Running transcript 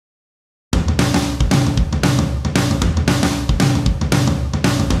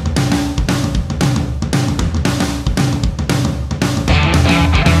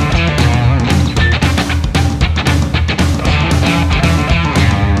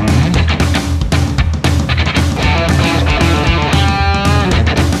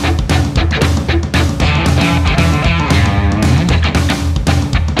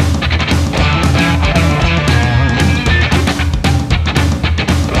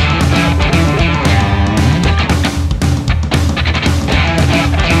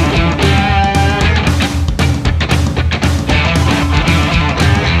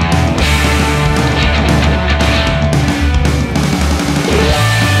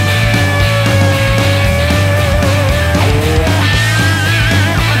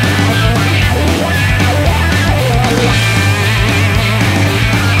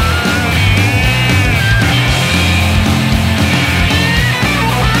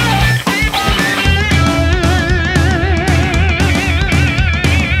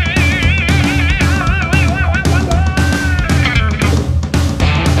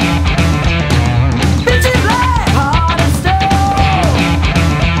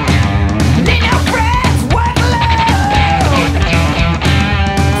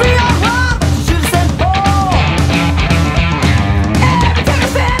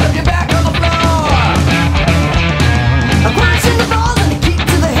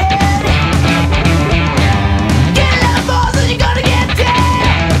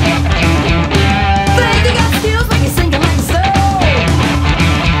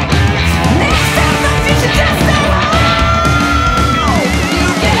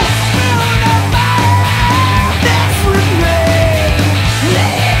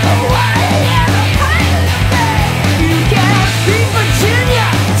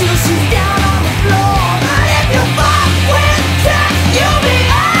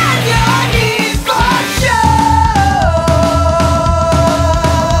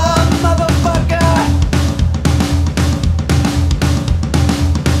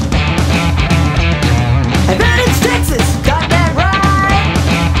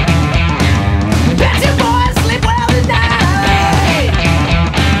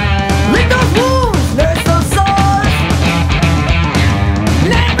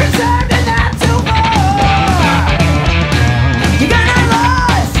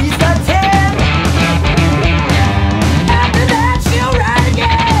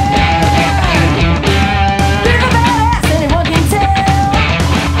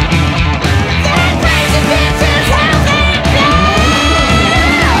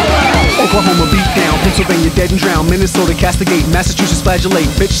get dead and drown. Minnesota, castigate. Massachusetts, flagellate.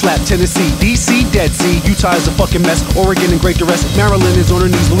 Bitch slap. Tennessee, DC, Dead Sea. Utah is a fucking mess. Oregon in great duress. Maryland is on her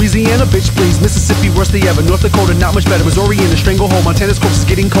knees. Louisiana, bitch please. Mississippi, worst they ever. North Dakota, not much better. Missouri in a stranglehold. Montana's corpse is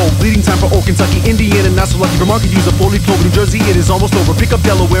getting cold. Bleeding time for old Kentucky. Indiana, not so lucky. Vermont could use a 4-leaf clover. New Jersey, it is almost over. Pick up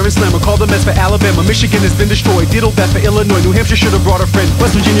Delaware and Slammer. Call the Mets for Alabama. Michigan has been destroyed. Diddle that for Illinois. New Hampshire should have brought a friend.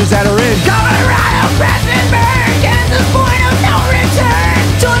 West Virginia's at her end. Colorado, Brandenburg, and the point of no return.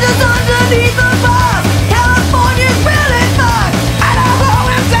 Georgia's underneath the bus. California's really fucked. Idaho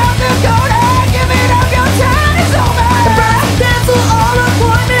and South Dakota, give it up, your time is over. Nebraska, cancel all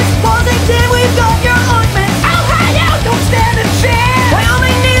appointments. Washington, we've got your ointment. Ohio, don't stand a chance.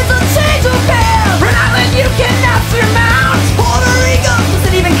 Wyoming needs a change of path. Rhode Island, you cannot surmount. Puerto Rico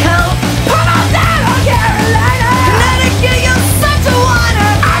doesn't even count. Pull on down on Carolina. Connecticut, you're such a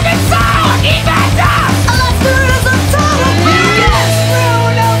whiner. Arkansas, even up. Alaska is a total blues. Screw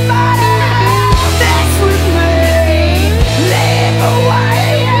nobody. That's with me. Live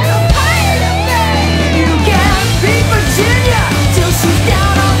away and hide of me. You can't beat Virginia till she's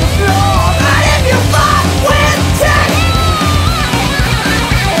down on the floor. But if you fuck with Tech,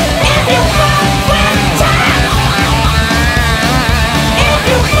 if you fuck with Tech, if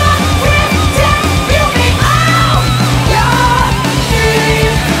you fuck with Tech, you'll be out your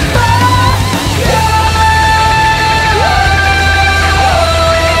dreams.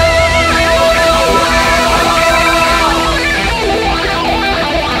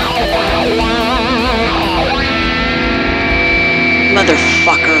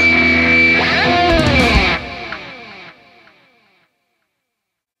 Motherfucker.